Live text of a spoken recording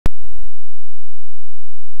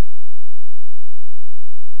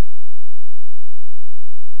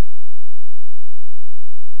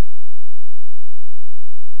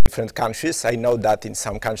different countries. I know that in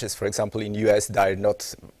some countries, for example, in US, they are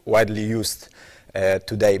not widely used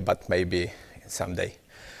today, but maybe someday.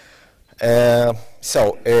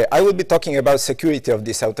 I will be talking about security of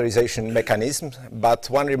this authorization mechanism, but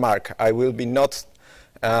one remark, I will be not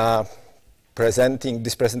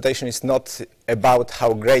this presentation is not about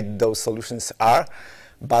how great those solutions are,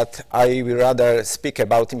 but I will rather speak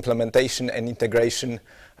about implementation and integration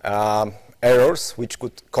errors which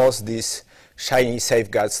could cause these shiny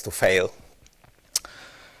safeguards to fail.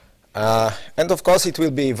 And of course it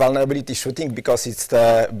will be vulnerability shooting because it's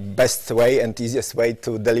the best way and easiest way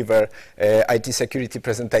to deliver IT security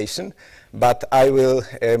presentation. But I will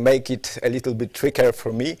make it a little bit trickier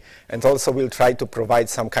for me, and also will try to provide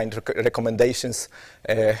some kind of recommendations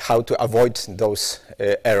how to avoid those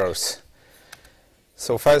errors.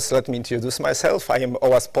 So first let me introduce myself. I am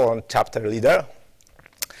OWASP Poland chapter leader.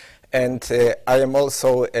 And I am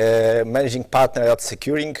also a managing partner at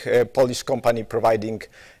Securing, a Polish company providing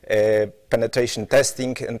penetration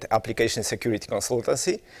testing and application security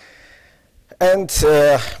consultancy. And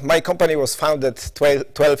my company was founded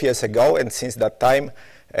 12 years ago, and since that time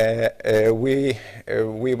we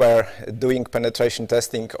were doing penetration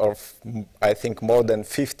testing of, I think, more than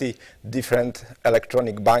 50 different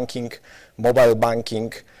electronic banking, mobile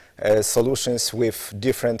banking solutions with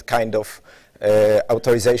different kind of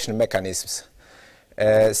authorization mechanisms.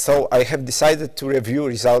 So I have decided to review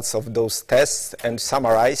results of those tests and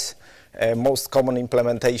summarize most common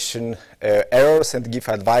implementation errors and give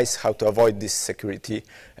advice how to avoid these security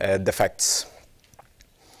defects.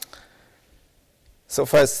 So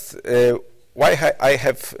first, why I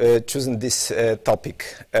have chosen this topic.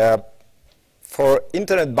 For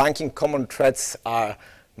internet banking, common threats are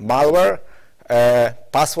malware,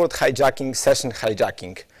 password hijacking, session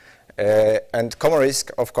hijacking. And common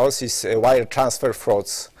risk, of course, is wire transfer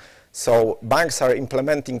frauds. So banks are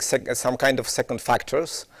implementing some kind of second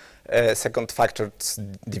factors, second-factor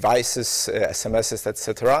devices, SMSs,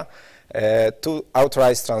 etc., to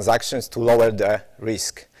authorize transactions to lower the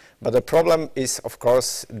risk. But the problem is, of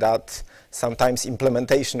course, that sometimes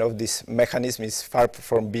implementation of this mechanism is far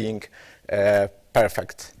from being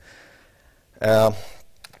perfect.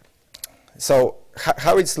 So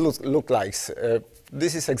how it look like?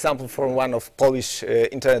 This is example from one of Polish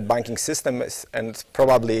internet banking systems, and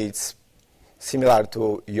probably it's similar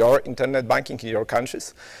to your internet banking in your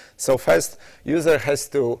countries. So first, user has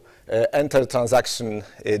to enter transaction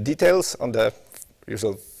details on the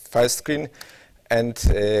usual first screen and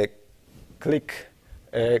click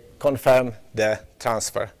confirm the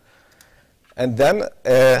transfer. And then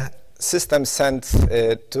system sends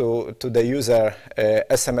to the user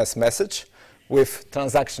SMS message with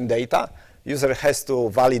transaction data. User has to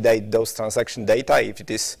validate those transaction data if it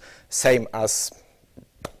is same as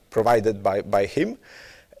provided by him.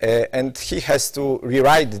 And he has to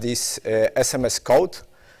rewrite this SMS code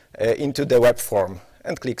into the web form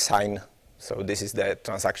and click sign. So this is the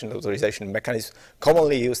transaction authorization mechanism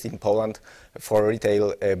commonly used in Poland for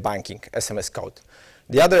retail banking, SMS code.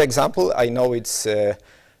 The other example, I know it's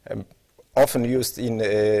often used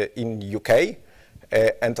in UK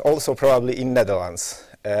and also probably in Netherlands.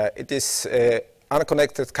 It is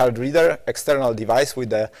unconnected card reader, external device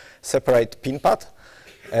with a separate PIN pad,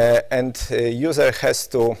 and user has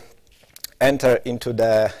to enter into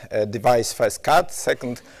the device first card.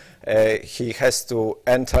 Second, he has to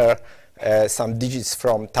enter some digits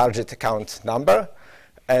from target account number,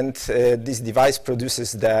 and this device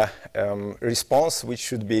produces the response which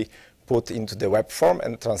should be put into the web form,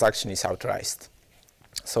 and transaction is authorized.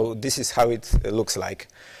 So this is how it looks like.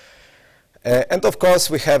 And of course,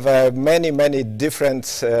 we have many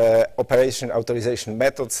different operation authorization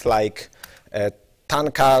methods, like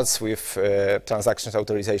TAN cards with transaction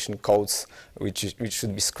authorization codes, which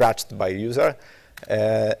should be scratched by user.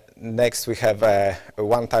 Next, we have a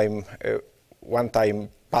one-time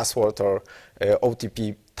password or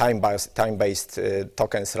OTP time-based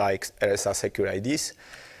tokens like RSA Secure IDs.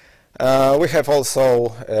 We have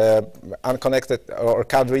also unconnected or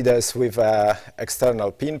card readers with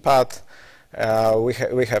external PIN pad. We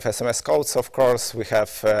have SMS codes, of course. We have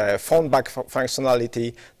phone back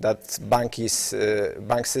functionality that bank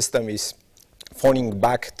system is phoning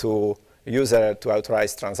back to user to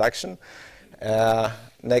authorize transaction.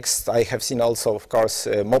 Next, I have seen also, of course,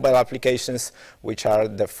 mobile applications, which are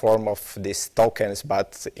the form of these tokens,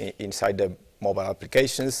 but inside the mobile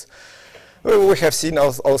applications. We have seen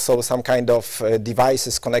also some kind of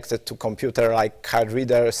devices connected to computer, like card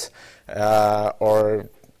readers, or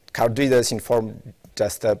card readers inform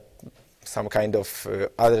just a some kind of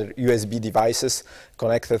other USB devices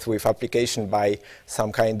connected with application by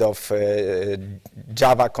some kind of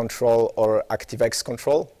Java control or ActiveX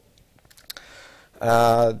control.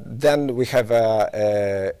 Then we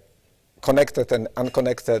have connected and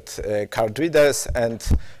unconnected card readers and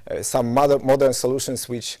some modern solutions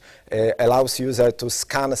which allows user to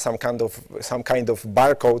scan some kind of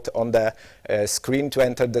barcode on the screen to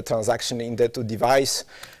enter the transaction in the device,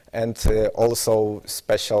 and also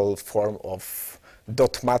special form of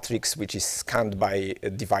dot matrix which is scanned by a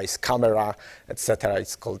device camera, etc.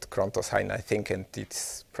 It's called Krontosign, I think, and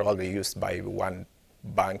it's probably used by one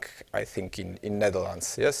bank, I think, in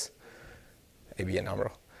Netherlands. Yes, ABN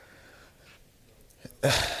AMRO.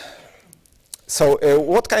 So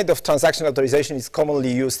what kind of transaction authorization is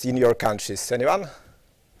commonly used in your countries? Anyone?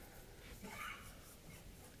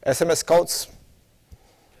 SMS codes?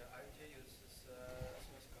 Yeah, ING uses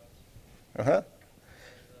SMS codes. Uh-huh. And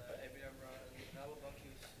ABN AMRO and Rabobank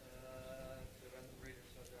use the random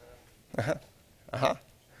readers. Uh-huh. Uh-huh.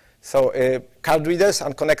 So card readers,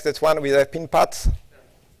 unconnected one with a pin pad.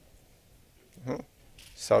 Yeah. Mm-hmm.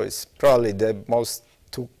 So it's probably the most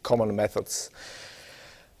two common methods.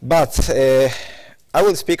 But I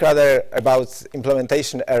will speak rather about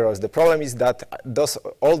implementation errors. The problem is that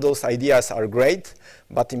all those ideas are great,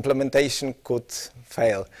 but implementation could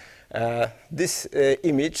fail. This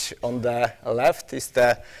image on the left is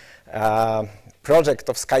the project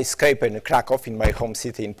of skyscraper in Krakow, in my home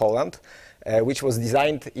city in Poland, which was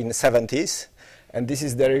designed in the 70s, and this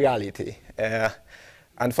is the reality.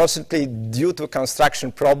 Unfortunately, due to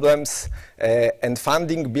construction problems and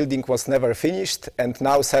funding, building was never finished and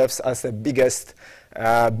now serves as the biggest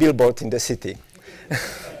billboard in the city.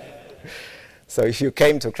 So if you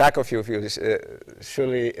came to Krakow, you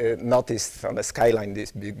surely noticed on the skyline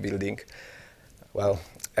this big building. Well,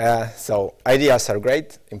 so ideas are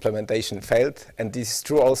great, implementation failed, and this is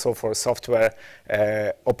true also for software,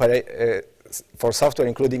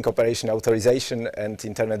 including operation authorization and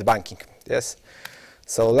internet banking. Yes.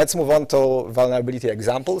 So let's move on to vulnerability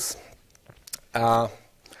examples.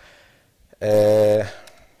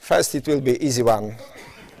 First, it will be easy one.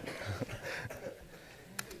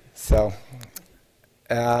 So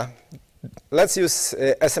let's use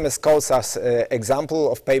SMS codes as an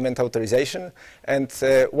example of payment authorization. And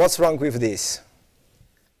what's wrong with this?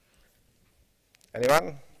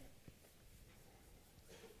 Anyone?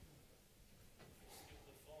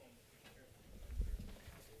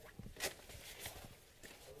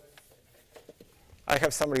 I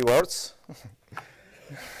have some rewards.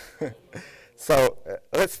 So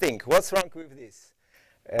let's think, what's wrong with this?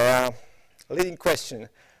 Leading question,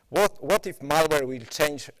 what if malware will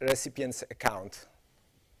change recipient's account?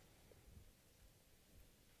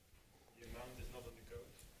 The amount is not in the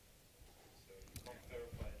code, so you can't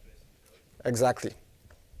verify it based on the code. Exactly.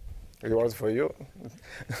 Reward for you.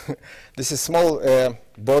 This is a small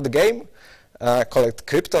board game called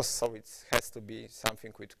Cryptos, so it has to be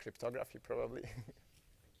something with cryptography probably.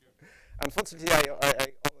 Unfortunately, I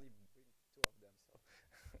only bring two of them.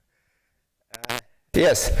 So.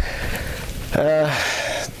 Yes.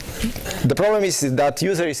 The problem is that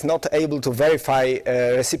user is not able to verify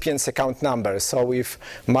recipient's account number. So if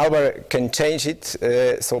malware can change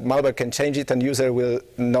it, and user will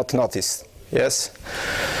not notice. Yes.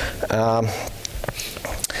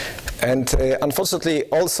 And unfortunately,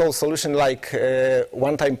 also solution like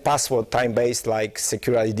one-time password time-based like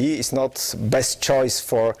Secure ID is not best choice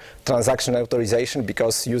for transaction authorization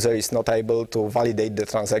because user is not able to validate the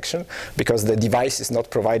transaction because the device is not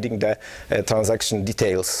providing the transaction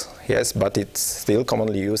details. Yes, but it's still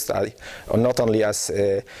commonly used not only as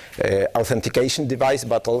authentication device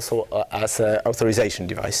but also as an authorization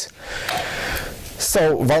device.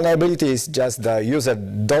 So vulnerability is just the user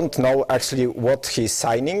don't know actually what he's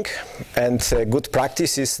signing, and good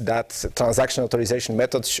practice is that transaction authorization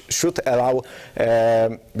methods should allow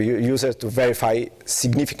user to verify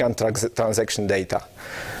significant transaction data,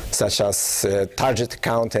 such as target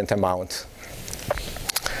account and amount.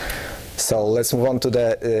 So let's move on to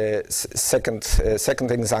the second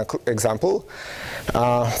example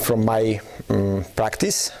from my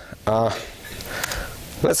practice.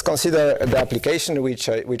 Let's consider the application which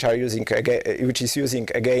is using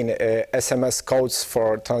again SMS codes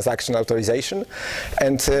for transaction authorization,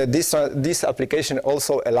 and this application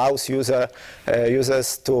also allows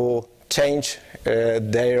users to change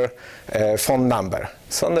their phone number.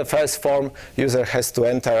 So on the first form, user has to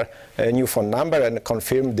enter a new phone number and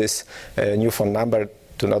confirm this new phone number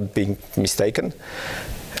to not be mistaken.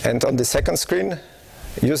 And on the second screen,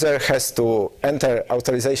 user has to enter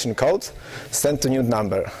authorization code, send to new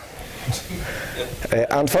number.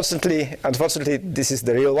 Unfortunately, this is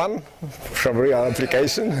the real one from real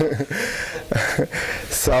application.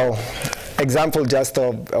 So, example just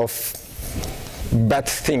of bad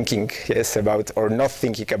thinking, yes, about or not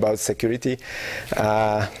thinking about security.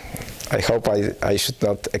 I hope I should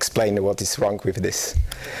not explain what is wrong with this.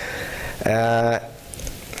 Yeah.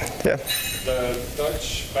 The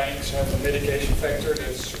Dutch banks have a mitigation factor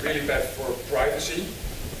that's really bad for privacy.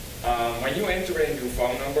 When you enter a new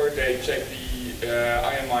phone number, they check the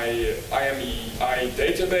IMEI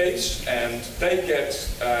database, and they get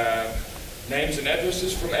names and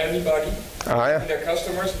addresses from anybody, Yeah. their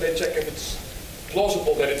customers. They check if it's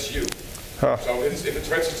plausible that it's you. Huh. So if it's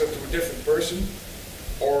registered to a different person,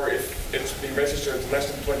 or if it's been registered less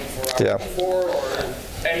than 24 hours Yeah. before, or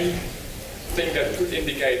anything that could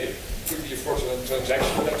indicate it could be a fraudulent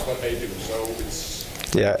transaction, that's what they do. So it's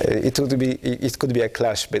Yeah, it could be a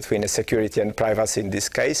clash between security and privacy in this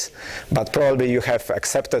case, but probably you have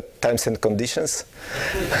accepted terms and conditions.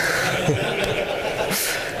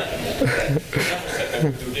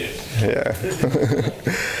 do this. Yeah.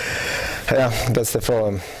 Yeah, that's the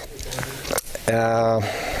problem.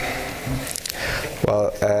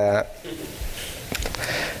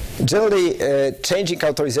 Generally, changing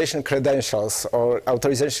authorization credentials or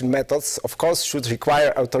authorization methods, of course, should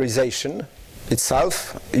require authorization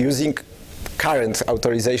itself using current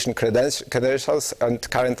authorization credentials and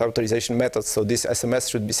current authorization methods. So this SMS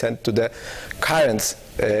should be sent to the current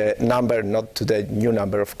number, not to the new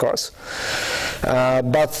number, of course.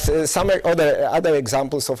 But some other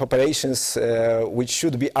examples of operations which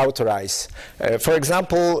should be authorized. For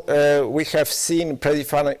example, we have seen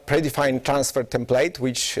predefined transfer template,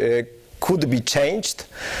 which could be changed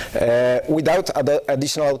without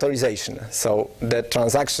additional authorization. So the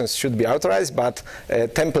transactions should be authorized, but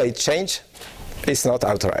template change is not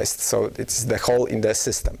authorized. So it's the hole in the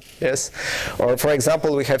system. Yes. Or for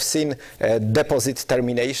example, we have seen deposit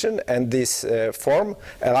termination, and this form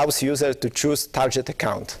allows user to choose target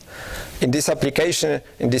account. In this application,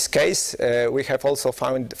 in this case, we have also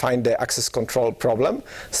find the access control problem,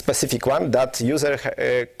 specific one that user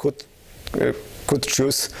could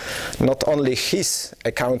choose not only his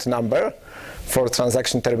account number for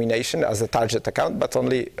transaction termination as a target account, but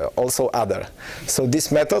also other. So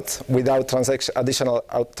this method, without additional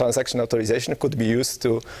transaction authorization, could be used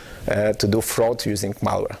to do fraud using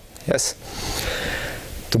malware. Yes,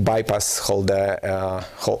 to bypass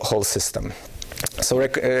whole system. So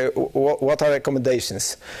what are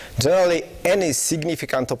recommendations? Generally, any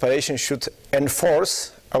significant operation should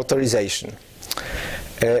enforce authorization.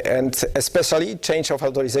 And especially change of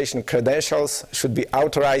authorization credentials should be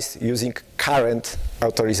authorized using current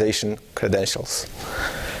authorization credentials.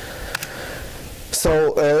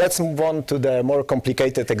 So let's move on to the more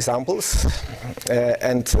complicated examples.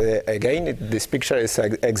 Again, this picture is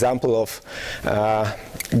an example of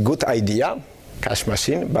good idea, cash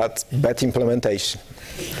machine, but bad implementation.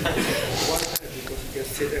 Because you can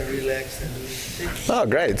sit and relax and do things. Oh,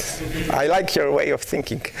 great. I like your way of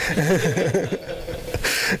thinking.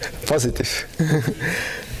 Positive.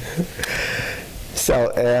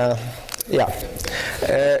 So,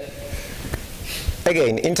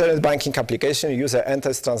 again, internet banking application, user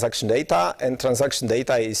enters transaction data, and transaction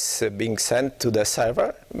data is being sent to the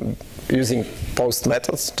server using post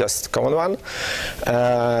methods, just common one.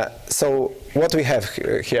 So what we have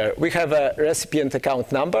here, we have a recipient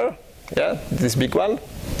account number, yeah, this big one.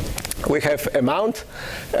 We have amount,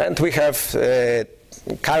 and we have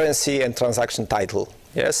currency and transaction title.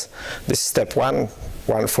 Yes, this is step one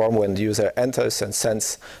form when the user enters and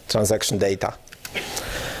sends transaction data.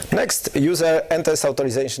 Next, user enters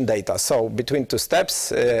authorization data. So between two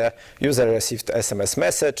steps, user received SMS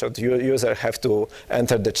message, or the user have to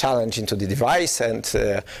enter the challenge into the device and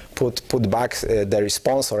put back the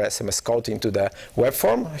response or SMS code into the web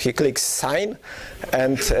form. He clicks sign,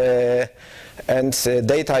 and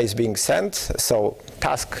data is being sent. So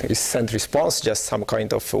task is send response, just some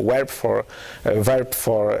kind of verb for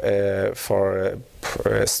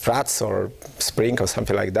struts or Spring or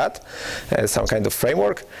something like that, some kind of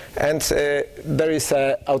framework. And there is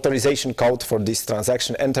an authorization code for this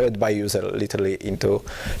transaction entered by user literally into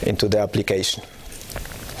the application.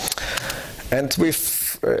 And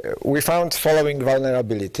we found following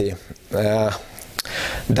vulnerability.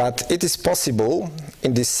 That it is possible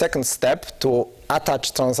in this second step to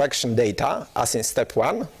attach transaction data as in step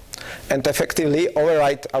one and effectively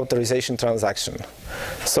override authorization transaction.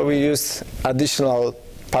 So we use additional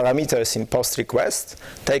parameters in post request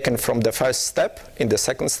taken from the first step in the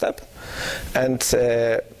second step, and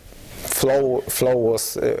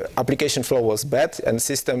application flow was bad, and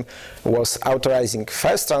system was authorizing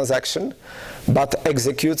first transaction, but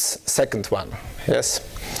executes second one. Yes.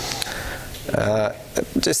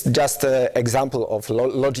 Just an example of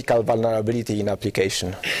logical vulnerability in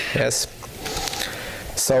application. Yes.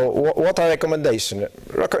 So what are recommendations?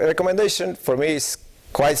 Recommendation for me is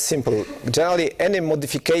quite simple. Generally, any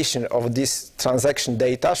modification of this transaction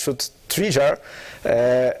data should trigger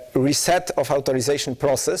reset of authorization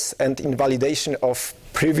process and invalidation of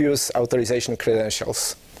previous authorization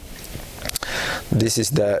credentials. This is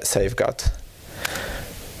the safeguard.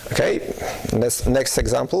 Okay, next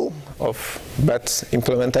example of bad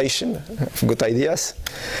implementation of good ideas.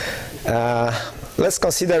 Let's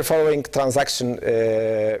consider following transaction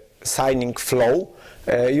signing flow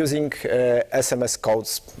using SMS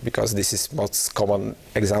codes, because this is most common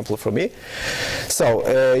example for me.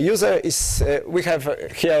 So user is, we have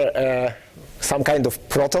here some kind of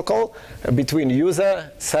protocol between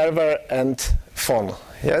user, server, and phone.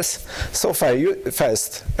 Yes. So far, at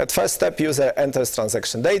first step, user enters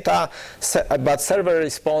transaction data, but server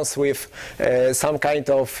responds with some kind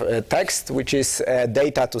of text, which is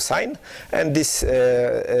data to sign, and this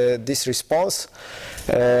response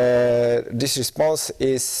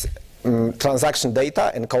is transaction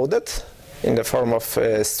data encoded in the form of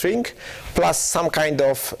string, plus some kind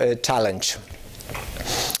of challenge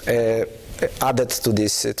added to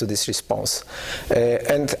this response.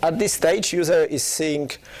 And at this stage, user is seeing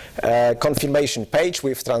a confirmation page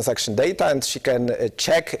with transaction data, and she can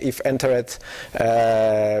check if entered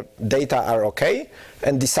data are okay,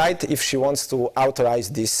 and decide if she wants to authorize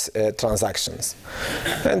these transactions.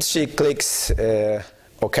 And she clicks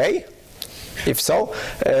OK. If so,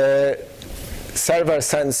 server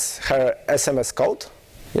sends her SMS code.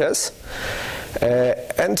 Yes.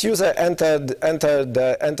 And user enters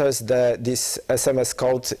this SMS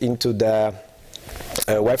code into the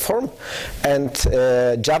web form, and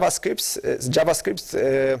JavaScript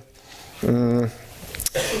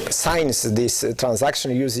signs this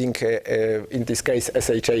transaction using, in this case,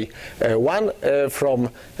 SHA-1 from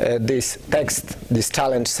this text, this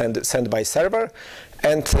challenge sent by server,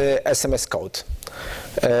 and SMS code.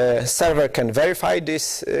 Server can verify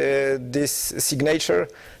this signature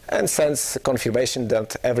and sends confirmation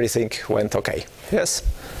that everything went okay. Yes?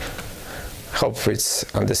 Hope it's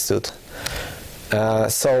understood.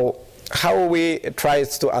 So how we try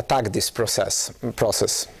to attack this process?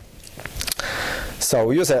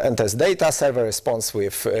 So user enters data, server responds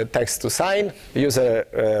with text to sign, user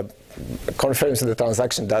confirms the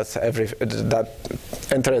transaction that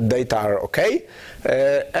entered data are okay,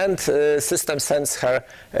 and system sends her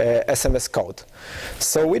SMS code.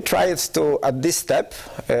 So we tried to, at this step,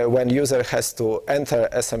 when user has to enter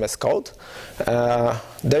SMS code,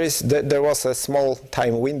 there was a small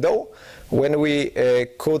time window when we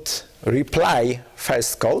could reply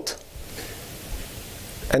first code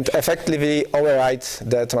and effectively override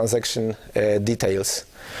the transaction details.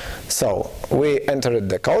 So we entered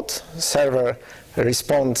the code, server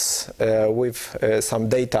responds with some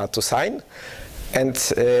data to sign, and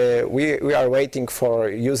we are waiting for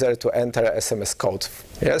user to enter SMS code.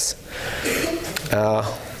 Yes?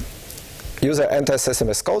 User enters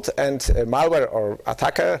SMS code, and malware or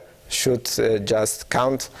attacker should just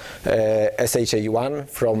count SHA-1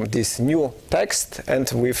 from this new text and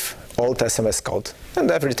with old SMS code. And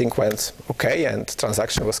everything went okay, and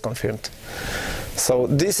transaction was confirmed. So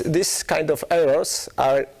this kind of errors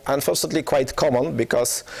are unfortunately quite common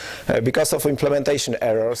because of implementation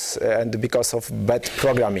errors and because of bad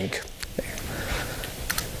programming.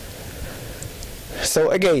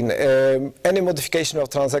 So again, any modification of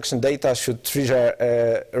transaction data should trigger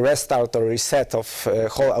a restart or reset of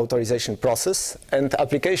whole authorization process, and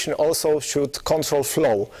application also should control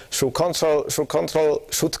flow, should control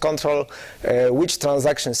which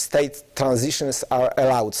transaction state transitions are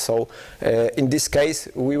allowed. So in this case,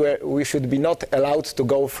 we should be not allowed to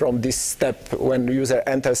go from this step when user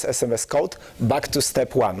enters SMS code back to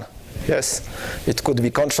step 1. Yes, it could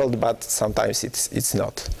be controlled, but sometimes it's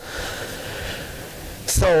not.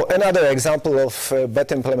 So another example of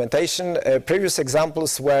bad implementation. Previous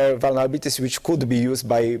examples were vulnerabilities which could be used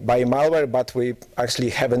by malware, but we actually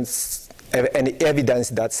haven't any evidence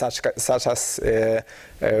that such as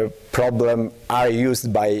problem are used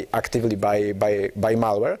actively by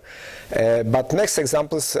malware. But next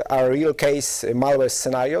examples are real case malware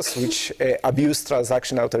scenarios which abuse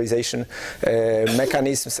transaction authorization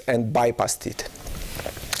mechanisms and bypassed it.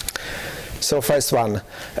 So first one.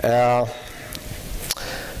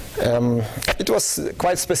 It was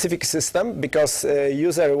quite specific system because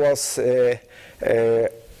user was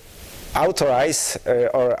authorize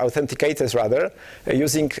or authenticated rather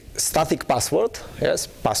using static password, yes,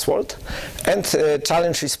 password, and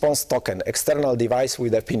challenge response token, external device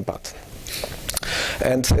with a PIN pad.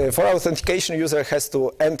 And for authentication, user has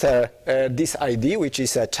to enter this ID, which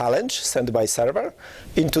is a challenge sent by server,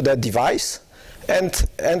 into the device, and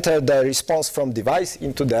enter the response from device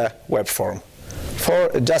into the web form,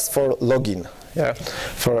 just for login, yeah,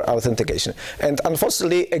 for authentication. And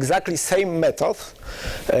unfortunately, exactly same method,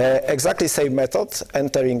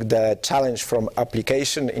 entering the challenge from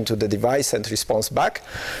application into the device and response back,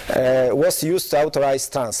 was used to authorize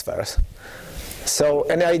transfers. So,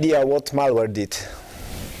 any idea what malware did?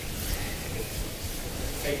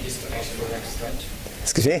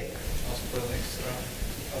 Excuse me?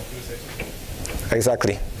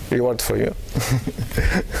 Exactly. Reward for you.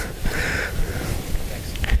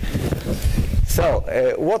 So,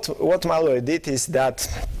 what malware did is that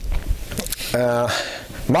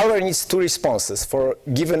malware needs two responses for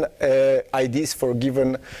given IDs for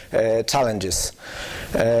given challenges.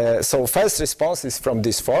 So first response is from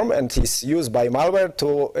this form and is used by malware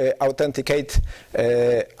to authenticate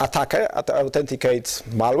authenticate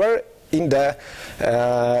malware in the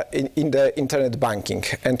internet banking.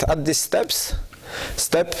 And at this step,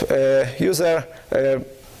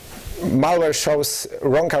 malware shows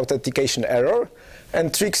wrong authentication error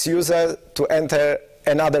and tricks user to enter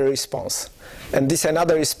another response. And this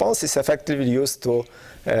another response is effectively used to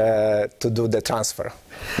do the transfer,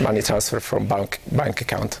 money transfer from bank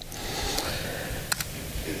account.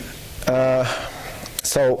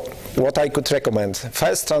 So what I could recommend.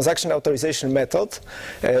 First, transaction authorization method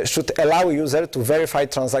should allow user to verify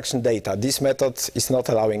transaction data. This method is not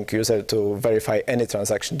allowing user to verify any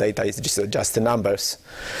transaction data, it's just the numbers.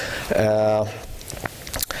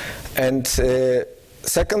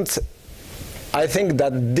 Second, I think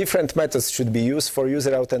that different methods should be used for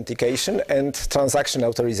user authentication and transaction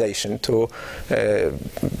authorization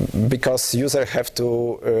because user have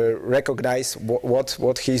to recognize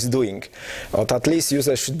what he's doing. Or at least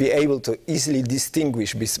user should be able to easily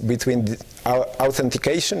distinguish between the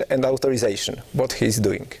authentication and authorization, what he's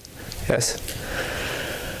doing. Yes.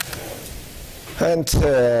 And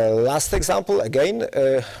last example, again,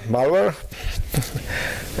 malware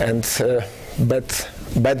and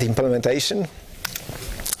bad implementation.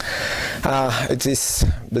 It is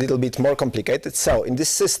a little bit more complicated. So in this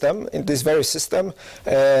system, in this very system,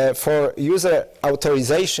 for user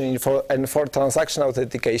authorization and for transaction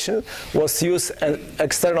authentication was used an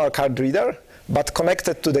external card reader, but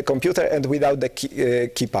connected to the computer and without the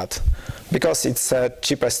keypad, because it's the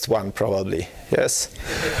cheapest one probably. Yes.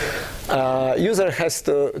 User has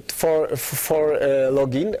to for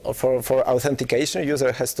login or for authentication.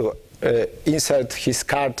 User has to insert his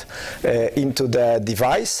card into the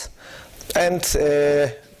device and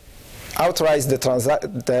authorize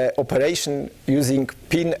the operation using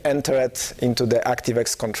PIN entered into the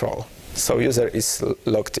ActiveX control. So user is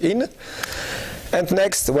logged in. And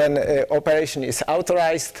next, when operation is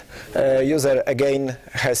authorized, user again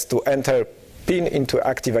has to enter PIN into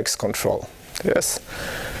ActiveX control. Yes.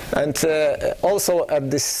 And also at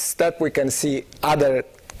this step we can see other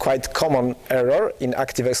quite common error in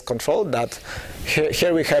ActiveX control, that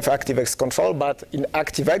here we have ActiveX control, but in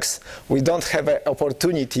ActiveX we don't have an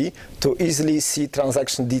opportunity to easily see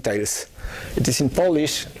transaction details. It is in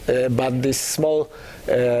Polish, but this small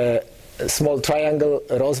triangle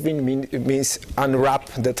rozwin means unwrap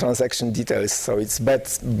the transaction details, so it's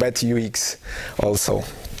bad UX also.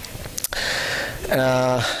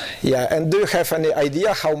 Yeah, and do you have any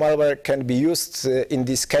idea how malware can be used in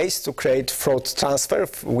this case to create fraud transfer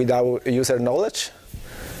without user knowledge?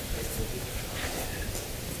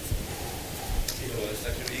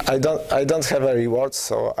 I don't have a reward,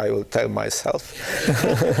 so I will tell myself.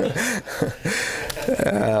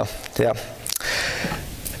 Yeah.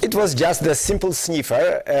 It was just the simple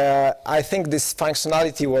sniffer. I think this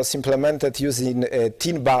functionality was implemented using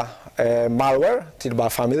TINBA malware, TINBA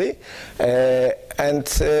family, and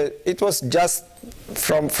it was just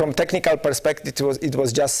from technical perspective, it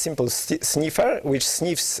was just simple sniffer which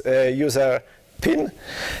sniffs user PIN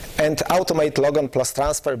and automate logon plus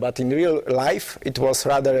transfer, but in real life it was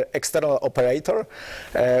rather external operator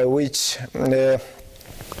which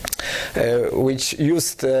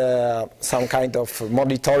used some kind of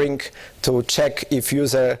monitoring to check if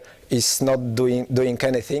user is not doing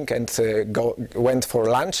anything and went for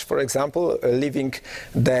lunch, for example, leaving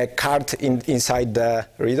the card inside the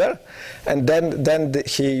reader, and then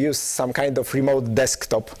he used some kind of remote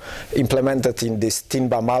desktop implemented in this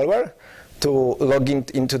TINBA malware to log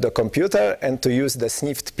into the computer and to use the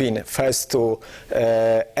sniffed PIN first to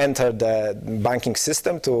enter the banking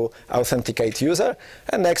system to authenticate user,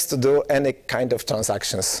 and next to do any kind of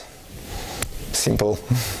transactions. Simple.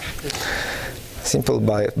 Simple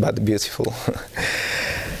but beautiful.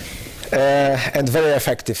 And very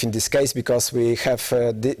effective in this case, because we have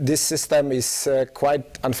this system is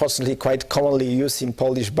unfortunately quite commonly used in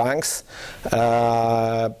Polish banks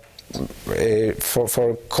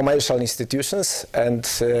for commercial institutions, and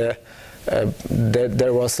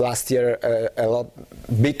there was last year a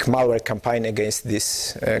big malware campaign against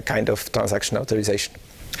this kind of transaction authorization.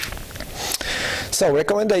 So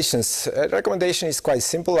recommendations. Recommendation is quite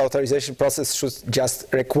simple. Authorization process should just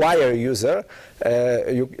require user's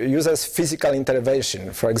physical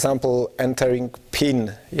intervention. For example, entering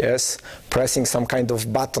PIN, yes, pressing some kind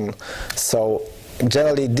of button. So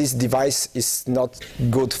generally, this device is not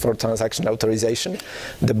good for transaction authorization.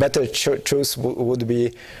 The better choice would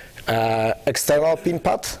be external PIN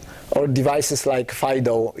pad or devices like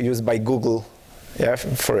FIDO used by Google. Yeah,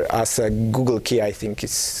 as a Google key, I think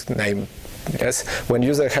it's named. Yes, when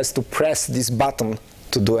user has to press this button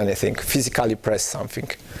to do anything, physically press something.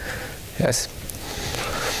 Yes.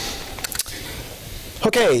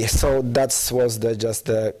 Okay, so that was just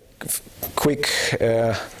the quick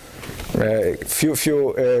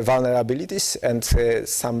few vulnerabilities and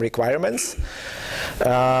some requirements.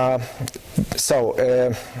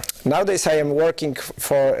 Nowadays I am working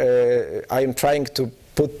for. I am trying to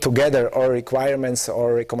put together all requirements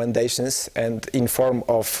or recommendations and in form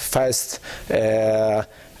of first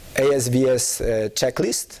ASVS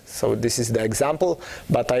checklist. So this is the example,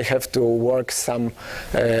 but I have to work some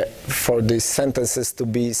for these sentences to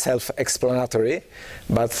be self-explanatory,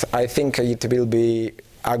 but I think it will be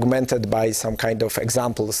augmented by some kind of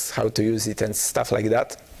examples how to use it and stuff like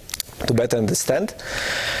that to better understand.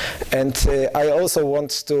 And I also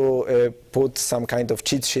want to put some kind of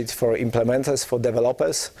cheat sheet for implementers, for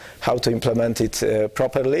developers, how to implement it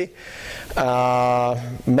properly.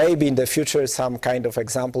 Maybe in the future some kind of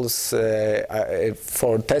examples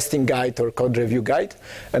for testing guide or code review guide.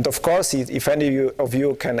 And of course, if any of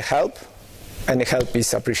you can help, any help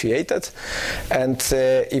is appreciated. And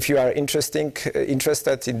if you are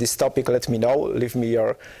interested in this topic, let me know. Leave me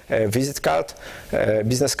your visit card,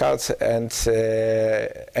 business card, and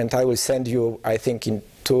I will send you, I think, in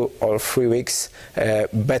 2 or 3 weeks, a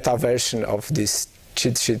beta version of this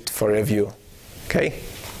cheat sheet for review. Okay.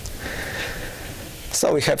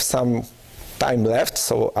 So we have some time left,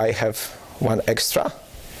 so I have one extra.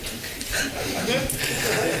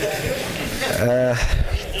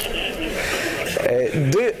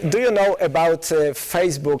 Do you know about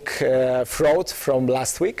Facebook fraud from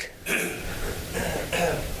last week?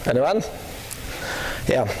 Anyone?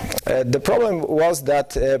 Yeah. The problem was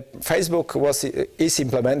that Facebook is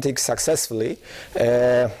implementing successfully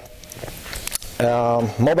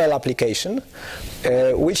mobile application,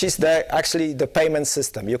 which is actually the payment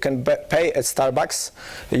system. You can pay at Starbucks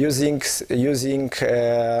using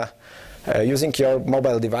your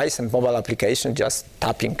mobile device and mobile application, just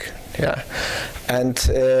tapping, yeah. And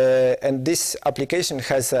this application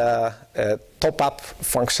has a top-up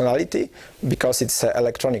functionality because it's an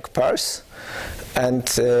electronic purse, and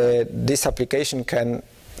this application can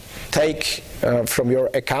take from your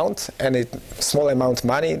account any small amount of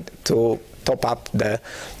money to top up the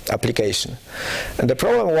application. And the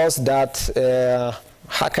problem was that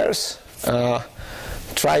hackers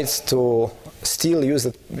tried to still use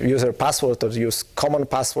user password or use common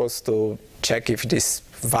passwords to check if it is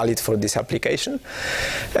valid for this application.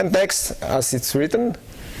 And next, as it's written,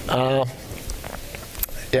 and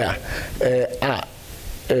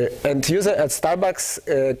user at Starbucks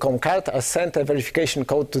card has sent a verification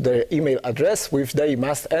code to their email address, which they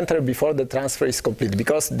must enter before the transfer is complete,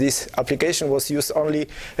 because this application was used only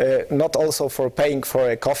not also for paying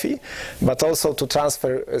for a coffee, but also to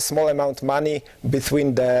transfer a small amount of money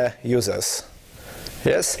between the users.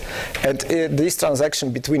 Yes, and this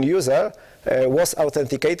transaction between user was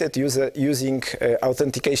authenticated using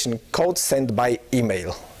authentication code sent by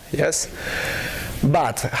email. Yes,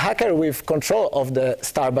 but hacker with control of the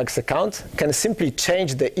Starbucks account can simply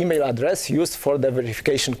change the email address used for the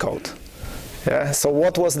verification code. Yeah. So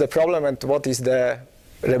what was the problem and what is the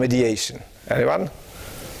remediation? Anyone?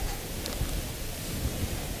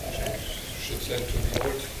 Should send to the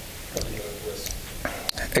old email address.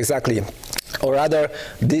 Exactly. Or rather,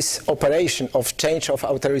 this operation of change of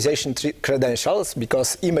authorization credentials,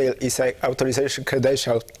 because email is an authorization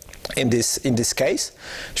credential in this case,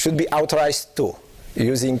 should be authorized too,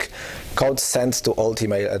 using code sent to old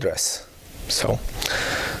email address. So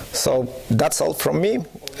that's all from me.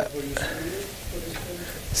 for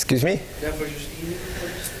this? Excuse me? Never use email for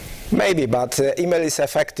this? Maybe, but email is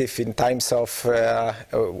effective in times of,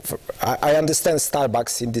 I understand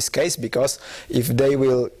Starbucks in this case, because if they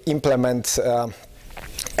will implement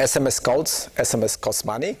SMS codes, SMS costs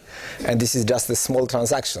money, and this is just the small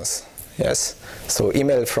transactions, yes? So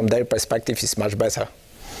email from their perspective is much better.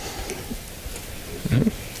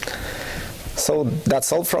 So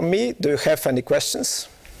that's all from me. Do you have any questions?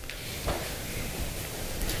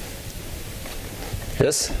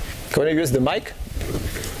 Yes? Can you use the mic?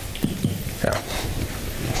 Yeah.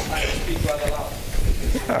 I speak rather loud.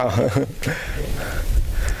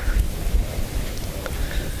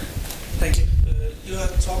 Thank you. You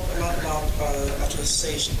have talked a lot about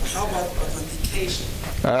authorization. How about authentication?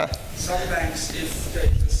 Some banks, if there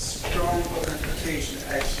is strong authentication,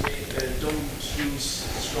 actually don't use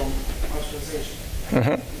strong authorization.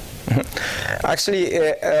 Actually,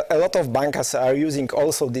 a lot of bankers are using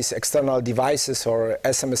also these external devices or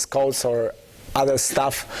SMS calls or other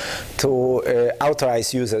stuff to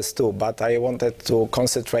authorize users too, but I wanted to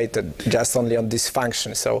concentrate just only on this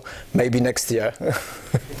function, so maybe next year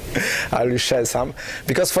I will share some.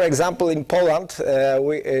 Because, for example, in Poland,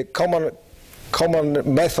 common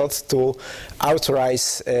method to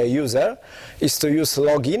authorize a user is to use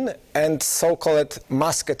login and so-called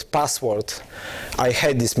masked password. I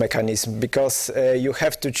hate this mechanism because you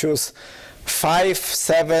have to choose 5,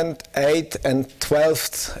 7, 8, and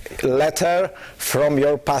 12th letter from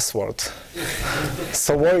your password.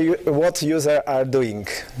 So what users are doing?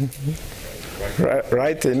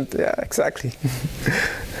 Right? Yeah, exactly.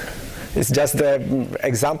 It's just the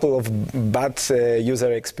example of bad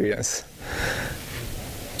user experience.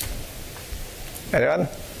 Anyone?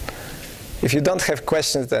 If you don't have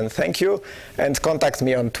questions, then thank you, and contact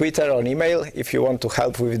me on Twitter or email if you want to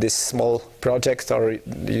help with this small project or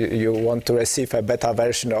you want to receive a beta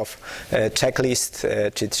version of checklist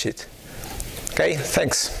cheat sheet. Okay,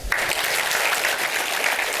 thanks.